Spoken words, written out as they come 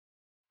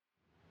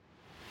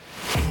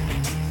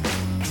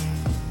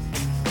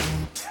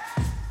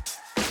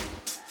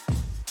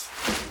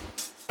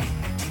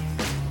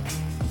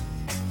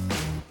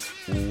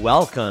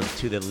Welcome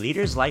to the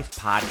Leaders Life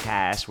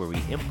podcast, where we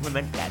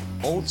implement that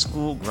old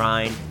school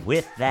grind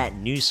with that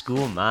new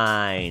school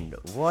mind.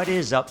 What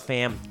is up,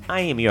 fam?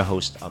 I am your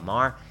host,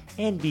 Amar,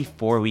 and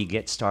before we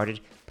get started,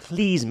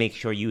 please make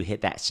sure you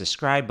hit that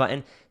subscribe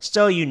button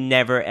so you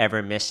never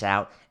ever miss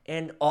out.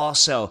 And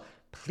also,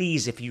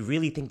 please, if you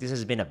really think this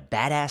has been a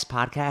badass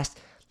podcast,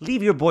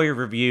 leave your boy a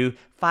review,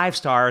 5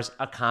 stars,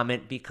 a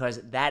comment, because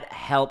that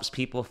helps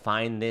people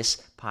find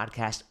this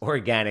podcast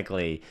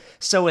organically.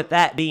 So with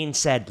that being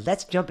said,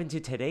 let's jump into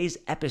today's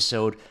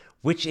episode,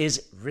 which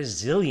is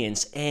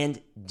resilience.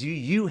 And do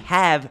you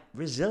have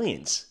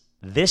resilience?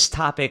 This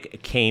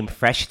topic came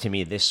fresh to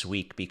me this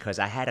week because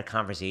I had a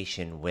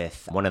conversation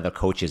with one of the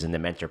coaches in the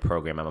mentor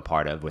program I'm a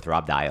part of with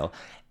Rob Dial.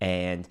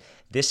 And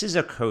this is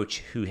a coach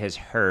who has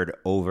heard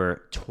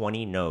over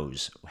 20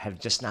 no's, have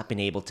just not been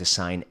able to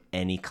sign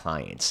any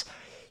clients.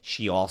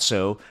 She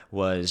also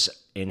was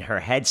in her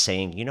head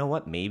saying, you know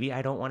what, maybe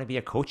I don't want to be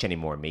a coach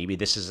anymore. Maybe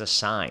this is a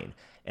sign.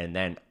 And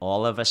then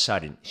all of a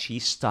sudden, she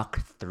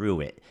stuck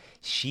through it.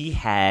 She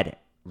had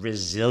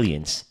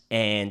resilience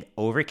and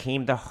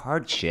overcame the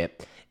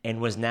hardship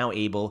and was now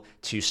able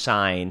to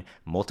sign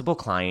multiple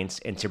clients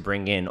and to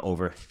bring in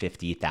over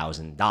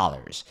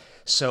 $50,000.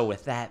 So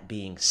with that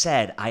being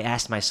said, I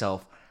asked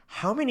myself,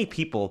 how many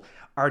people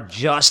are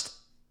just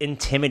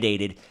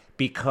intimidated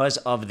because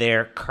of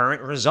their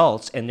current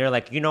results? And they're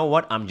like, you know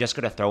what, I'm just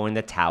going to throw in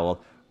the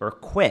towel or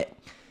quit.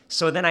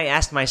 So then I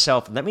asked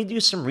myself, let me do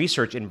some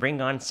research and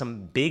bring on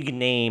some big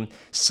name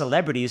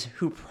celebrities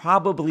who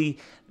probably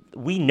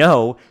we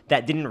know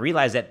that didn't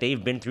realize that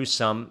they've been through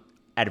some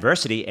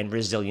adversity, and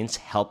resilience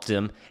helped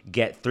them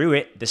get through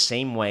it the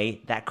same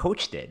way that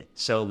coach did.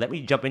 So let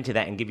me jump into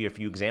that and give you a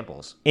few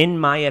examples. In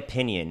my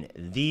opinion,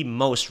 the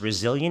most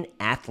resilient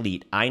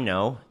athlete I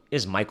know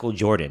is Michael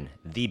Jordan,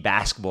 the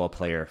basketball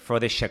player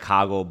for the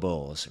Chicago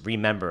Bulls.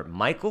 Remember,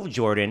 Michael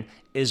Jordan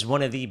is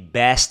one of the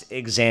best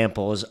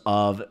examples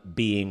of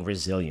being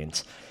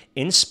resilient.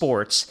 In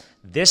sports,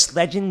 this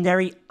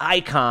legendary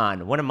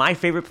icon, one of my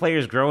favorite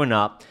players growing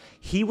up,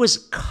 he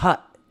was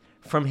cut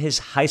from his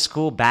high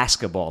school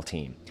basketball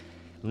team.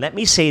 Let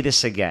me say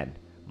this again.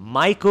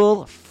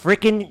 Michael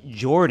frickin'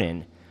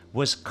 Jordan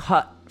was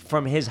cut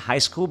from his high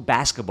school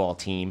basketball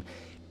team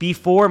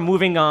before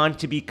moving on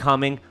to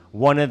becoming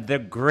one of the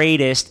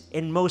greatest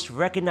and most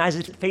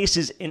recognized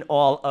faces in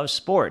all of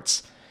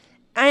sports.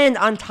 And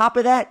on top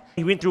of that,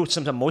 he went through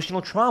some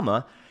emotional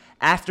trauma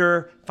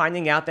after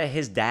finding out that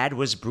his dad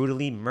was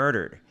brutally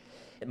murdered.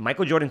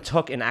 Michael Jordan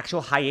took an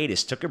actual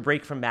hiatus, took a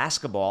break from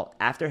basketball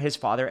after his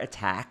father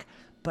attack,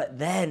 but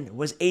then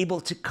was able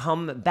to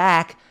come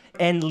back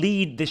and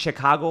lead the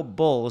Chicago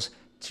Bulls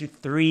to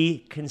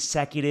 3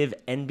 consecutive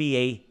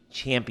NBA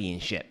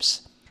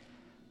championships.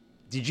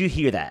 Did you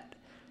hear that?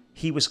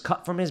 He was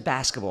cut from his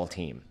basketball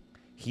team.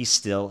 He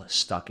still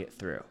stuck it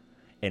through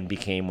and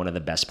became one of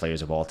the best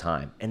players of all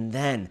time. And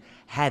then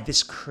had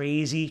this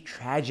crazy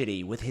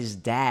tragedy with his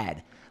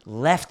dad,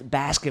 left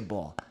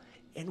basketball,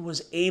 and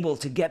was able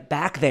to get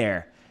back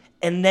there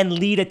and then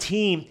lead a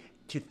team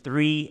to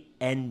 3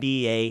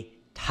 NBA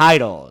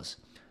titles.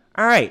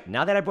 All right,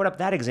 now that I brought up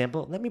that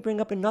example, let me bring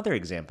up another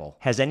example.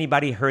 Has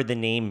anybody heard the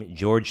name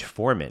George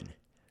Foreman,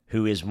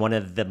 who is one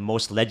of the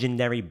most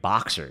legendary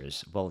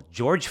boxers? Well,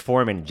 George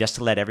Foreman, just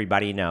to let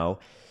everybody know,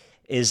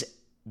 is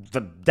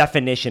the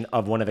definition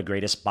of one of the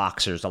greatest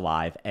boxers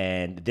alive.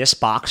 And this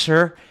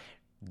boxer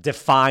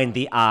defied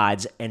the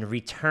odds and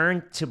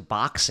returned to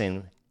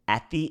boxing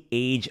at the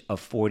age of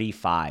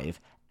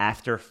 45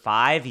 after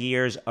 5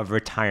 years of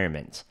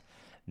retirement.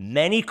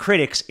 Many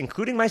critics,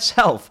 including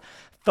myself,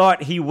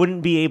 thought he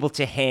wouldn't be able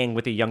to hang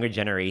with the younger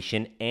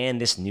generation and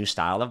this new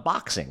style of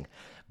boxing.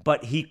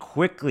 But he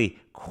quickly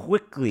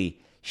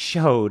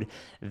showed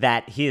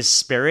that his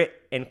spirit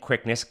and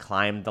quickness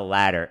climbed the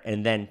ladder.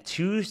 And then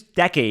 2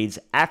 decades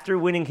after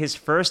winning his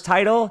first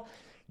title,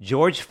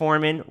 George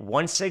Foreman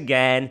once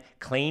again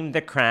claimed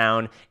the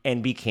crown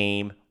and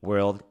became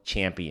world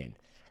champion.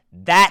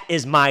 That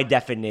is my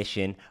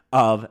definition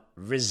of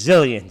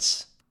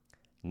resilience.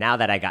 Now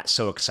that I got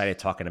so excited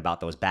talking about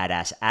those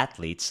badass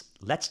athletes,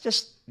 let's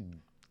just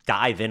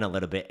dive in a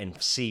little bit and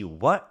see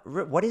what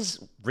is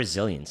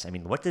resilience? I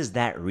mean, what does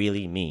that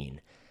really mean?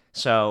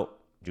 So,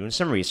 doing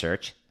some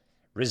research,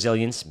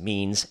 resilience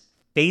means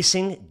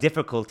facing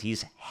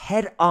difficulties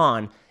head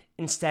on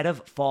instead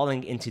of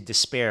falling into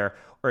despair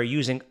or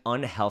using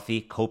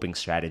unhealthy coping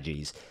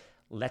strategies.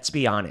 Let's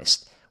be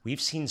honest. We've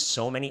seen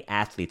so many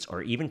athletes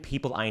or even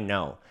people I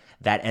know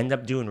that end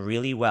up doing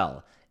really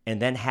well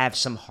and then have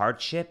some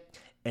hardship,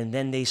 and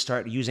then they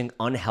start using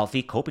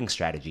unhealthy coping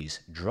strategies,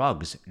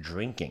 drugs,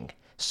 drinking.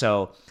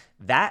 So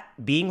that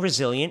being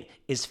resilient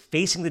is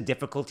facing the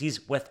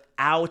difficulties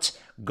without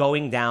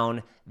going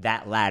down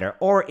that ladder.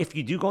 Or if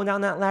you do go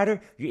down that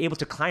ladder, you're able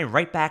to climb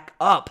right back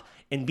up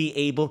and be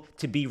able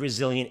to be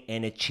resilient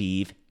and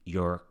achieve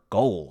your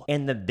goal.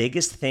 And the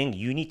biggest thing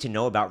you need to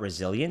know about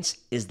resilience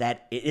is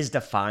that it is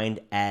defined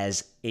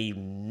as a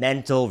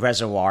mental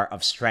reservoir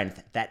of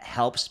strength that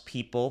helps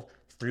people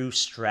through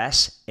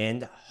stress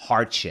and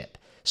hardship.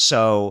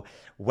 So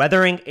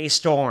weathering a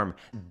storm,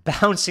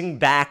 bouncing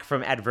back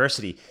from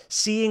adversity,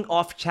 seeing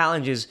off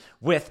challenges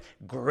with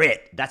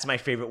grit. That's my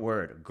favorite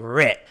word,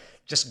 grit.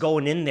 Just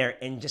going in there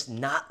and just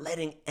not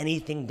letting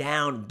anything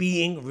down,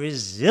 being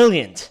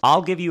resilient.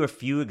 I'll give you a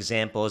few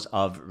examples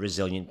of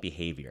resilient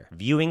behavior.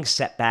 Viewing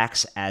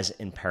setbacks as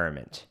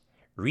impairment.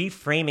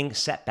 Reframing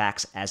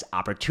setbacks as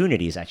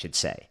opportunities, I should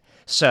say.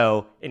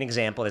 So, an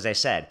example, as I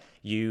said,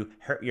 you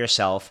hurt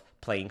yourself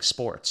playing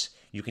sports.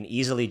 You can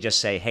easily just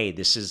say, hey,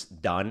 this is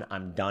done.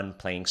 I'm done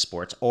playing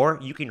sports. Or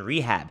you can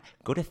rehab,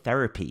 go to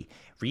therapy,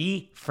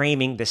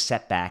 reframing the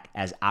setback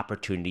as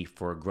opportunity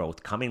for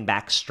growth, coming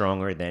back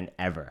stronger than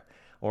ever.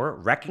 Or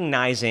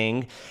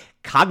recognizing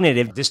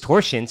cognitive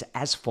distortions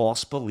as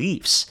false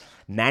beliefs,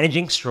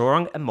 managing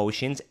strong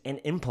emotions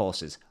and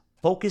impulses,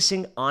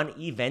 focusing on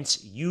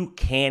events you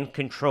can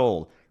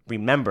control.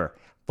 Remember,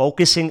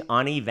 focusing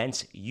on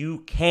events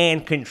you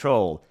can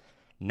control,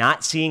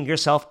 not seeing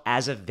yourself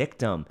as a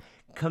victim,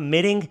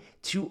 committing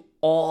to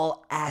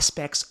all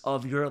aspects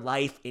of your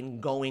life and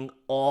going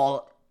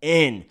all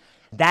in.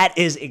 That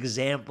is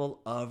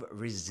example of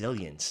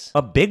resilience.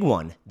 A big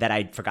one that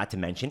I forgot to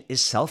mention is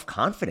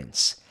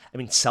self-confidence.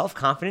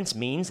 Self-confidence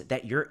means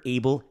that you're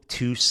able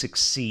to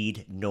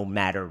succeed no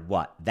matter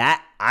what.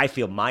 That, I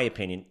feel, my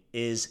opinion,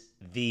 is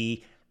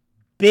the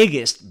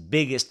biggest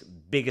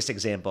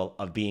example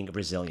of being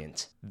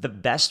resilient. The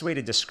best way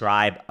to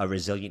describe a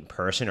resilient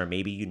person, or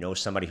maybe you know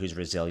somebody who's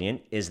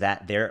resilient, is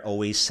that they're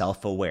always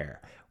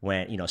self-aware.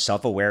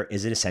 Self-aware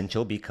is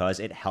essential because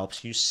it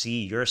helps you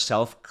see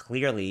yourself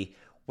clearly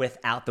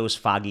without those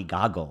foggy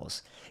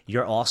goggles.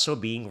 You're also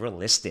being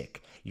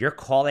realistic. You're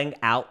calling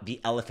out the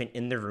elephant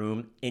in the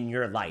room in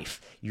your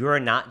life. You're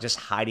not just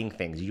hiding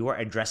things. You are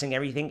addressing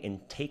everything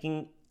and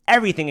taking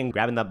everything and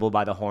grabbing that bull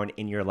by the horn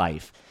in your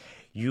life.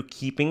 You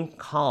keeping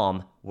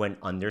calm when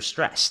under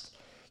stress.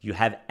 You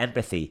have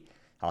empathy.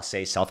 I'll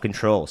say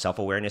self-control,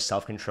 self-awareness,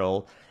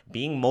 self-control,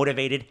 being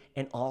motivated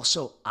and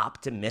also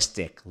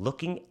optimistic.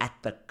 Looking at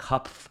the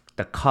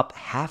cup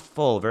half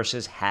full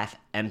versus half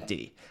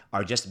empty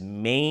are just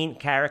main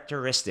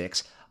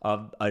characteristics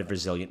of a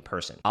resilient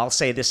person. I'll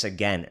say this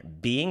again.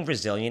 Being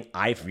resilient,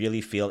 I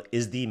really feel,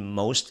 is the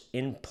most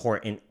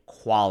important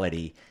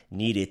quality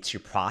needed to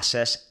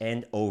process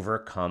and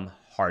overcome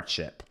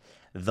hardship.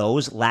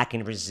 Those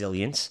lacking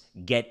resilience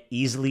get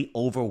easily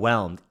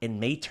overwhelmed and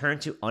may turn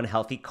to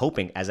unhealthy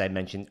coping, as I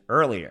mentioned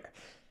earlier.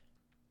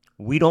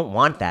 We don't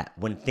want that.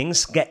 When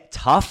things get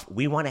tough,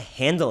 we want to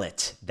handle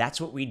it.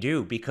 That's what we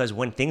do, because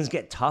when things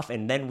get tough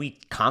and then we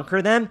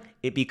conquer them,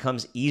 it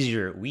becomes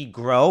easier. We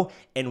grow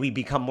and we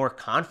become more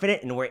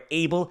confident and we're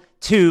able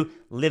to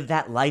live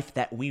that life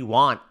that we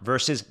want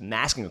versus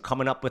masking or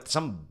coming up with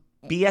some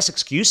BS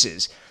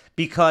excuses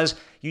because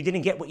you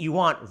didn't get what you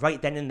want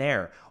right then and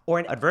there, or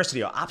an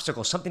adversity or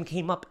obstacle, something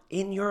came up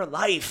in your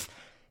life.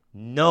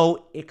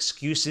 No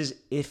excuses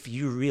if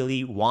you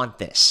really want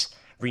this.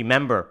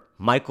 Remember,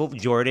 Michael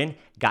Jordan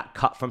got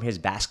cut from his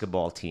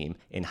basketball team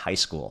in high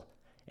school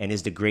and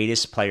is the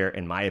greatest player,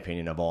 in my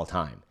opinion, of all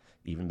time.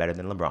 Even better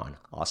than LeBron,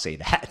 I'll say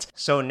that.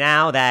 So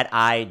now that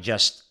I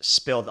just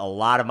spilled a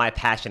lot of my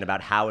passion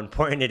about how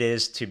important it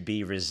is to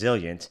be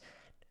resilient,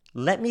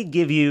 let me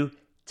give you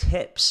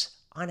tips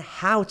on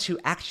how to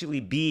actually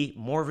be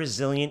more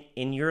resilient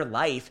in your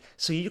life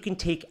so you can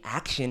take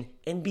action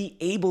and be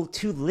able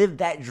to live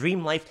that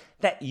dream life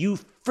that you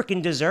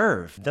freaking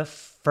deserve. The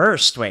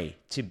first way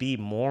to be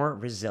more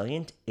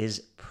resilient is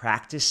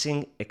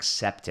practicing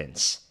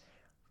acceptance.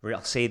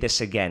 I'll say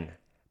this again.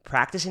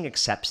 Practicing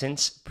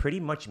acceptance pretty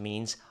much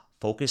means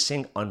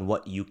focusing on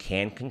what you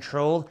can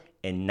control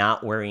and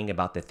not worrying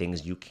about the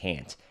things you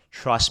can't.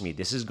 Trust me,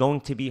 this is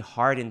going to be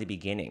hard in the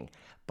beginning,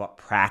 but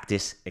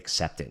practice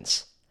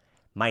acceptance.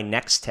 My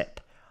next tip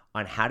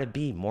on how to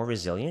be more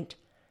resilient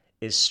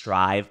is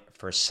strive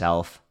for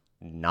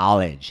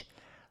self-knowledge.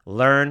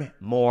 Learn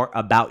more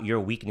about your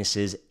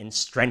weaknesses and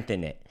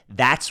strengthen it.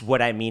 That's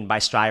what I mean by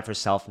strive for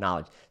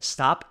self-knowledge.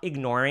 Stop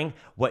ignoring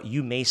what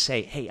you may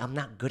say, hey, I'm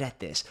not good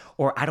at this,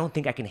 or I don't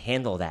think I can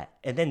handle that,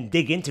 and then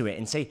dig into it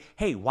and say,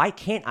 hey, why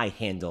can't I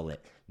handle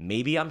it?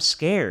 Maybe I'm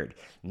scared.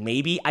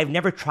 Maybe I've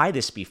never tried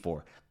this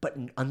before, but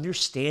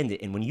understand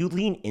it. And when you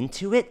lean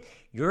into it,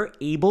 you're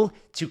able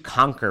to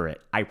conquer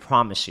it. I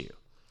promise you.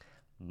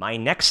 My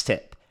next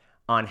tip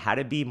on how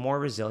to be more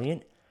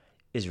resilient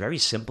is very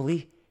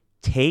simply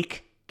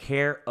take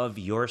care of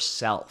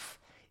yourself.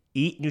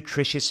 Eat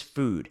nutritious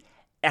food,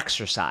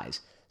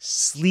 exercise,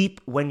 sleep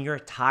when you're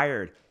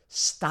tired.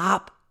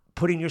 Stop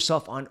putting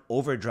yourself on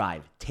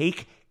overdrive.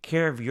 Take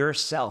care of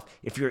yourself.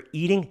 If you're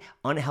eating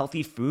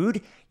unhealthy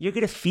food, you're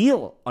going to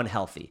feel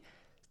unhealthy.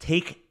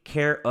 Take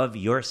care of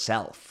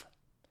yourself.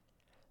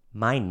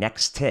 My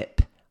next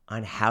tip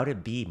on how to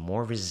be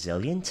more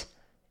resilient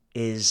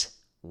is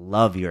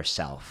love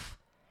yourself.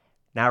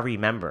 Now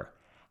remember,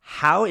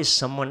 how is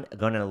someone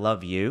going to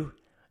love you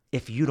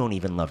if you don't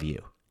even love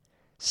you?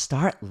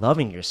 Start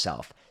loving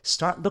yourself.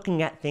 Start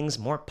looking at things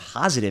more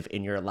positive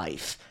in your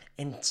life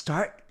and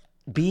start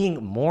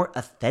being more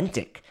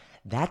authentic.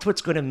 That's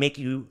what's going to make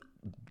you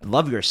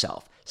love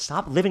yourself.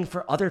 Stop living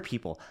for other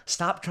people.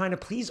 Stop trying to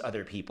please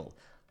other people.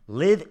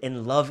 Live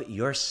and love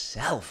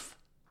yourself.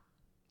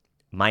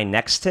 My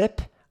next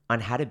tip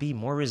on how to be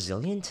more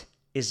resilient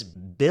is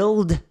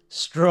build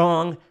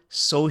strong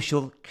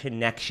social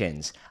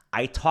connections.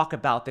 I talk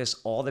about this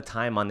all the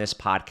time on this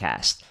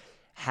podcast.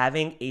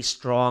 Having a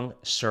strong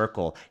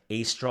circle,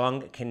 a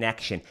strong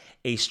connection,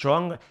 a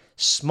strong,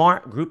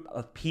 smart group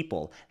of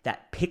people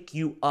that pick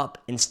you up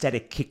instead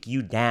of kick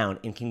you down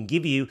and can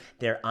give you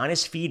their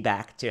honest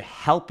feedback to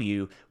help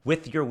you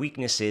with your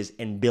weaknesses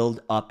and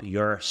build up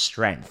your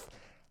strength.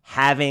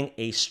 Having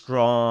a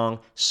strong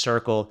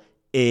circle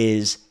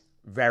is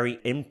very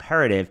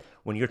imperative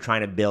when you're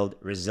trying to build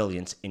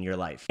resilience in your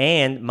life.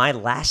 And my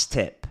last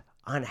tip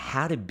on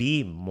how to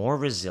be more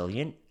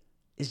resilient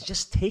is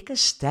just take a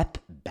step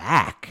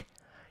back.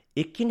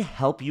 It can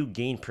help you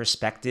gain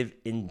perspective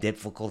in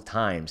difficult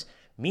times,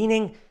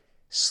 meaning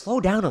slow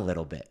down a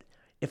little bit.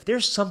 If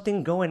there's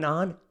something going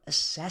on,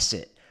 assess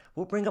it.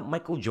 We'll bring up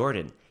Michael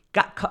Jordan.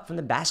 Got cut from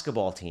the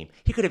basketball team.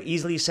 He could have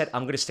easily said,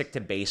 I'm going to stick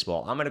to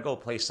baseball. I'm going to go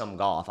play some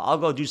golf. I'll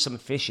go do some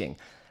fishing.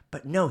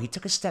 But no, he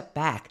took a step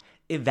back,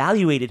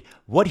 evaluated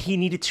what he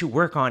needed to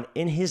work on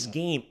in his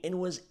game, and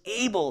was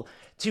able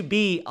to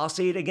be, I'll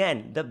say it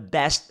again, the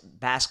best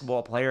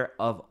basketball player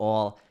of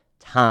all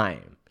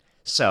time.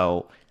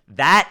 So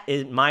that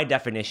is my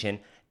definition,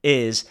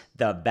 is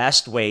the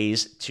best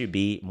ways to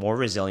be more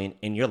resilient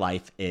in your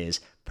life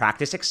is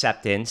practice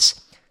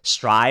acceptance,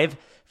 strive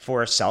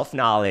for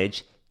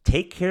self-knowledge,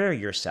 take care of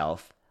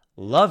yourself,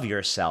 love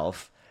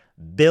yourself,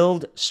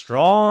 build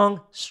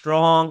strong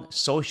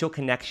social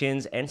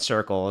connections and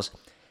circles,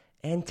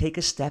 and take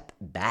a step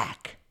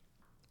back.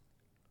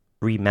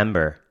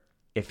 Remember,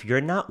 if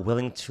you're not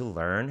willing to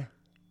learn,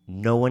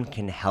 no one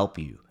can help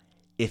you.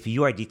 If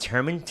you are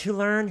determined to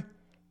learn,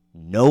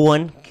 no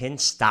one can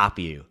stop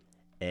you.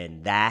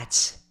 And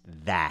that's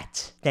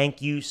that.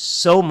 Thank you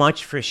so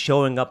much for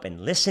showing up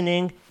and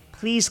listening.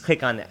 Please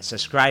click on that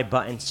subscribe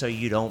button so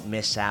you don't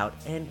miss out.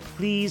 And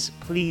please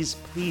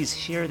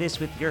share this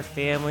with your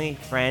family,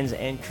 friends,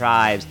 and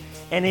tribes.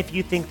 And if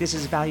you think this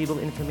is valuable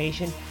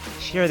information,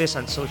 share this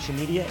on social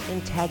media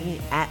and tag me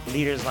at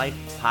Leaders Life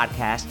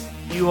Podcast.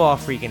 You all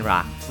freaking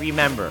rock.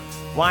 Remember,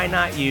 why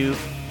not you?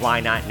 Why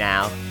not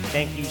now?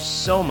 Thank you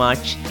so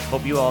much.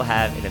 Hope you all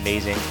have an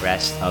amazing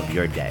rest of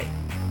your day.